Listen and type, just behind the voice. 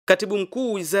Katibu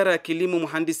Mkuu Wizara ya Kilimo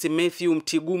Mhandisi Matthew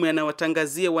Mtigume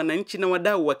anawatangazia wananchi na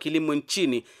wadau wa kilimo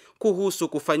nchini kuhusu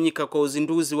kufanyika kwa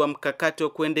uzinduzi wa mkakati wa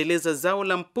kuendeleza zao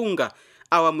la mpunga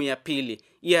awamu ya pili,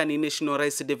 yani National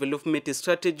Rice Development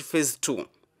Strategy Phase 2.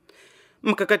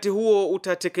 Mkakati huo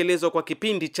utatekelezwa kwa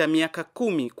kipindi cha miaka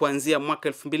 10 kuanzia mwaka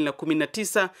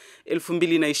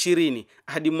 2019-2020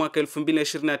 hadi mwaka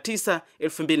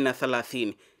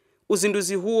 2029-2030.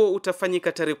 Uzinduzi huo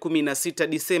utafanyika tarehe 16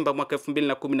 Disemba mwaka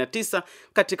 2019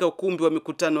 katika ukumbi wa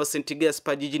Mkutano wa St.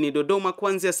 Gaspar jijini Dodoma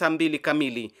kuanzia saa 2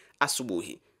 kamili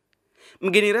asubuhi.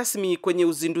 Mgeni rasmi kwenye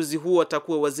uzinduzi huo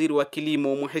atakuwa Waziri wa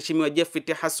Kilimo Mheshimiwa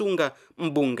Jeffet Hasunga,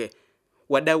 mbunge.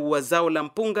 Wadau wa zao la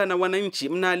mpunga na wananchi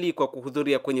mnaalikwa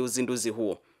kuhudhuria kwenye uzinduzi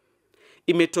huo.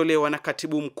 Imetolewa na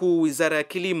Katibu Mkuu Wizara ya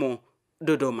Kilimo,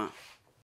 Dodoma.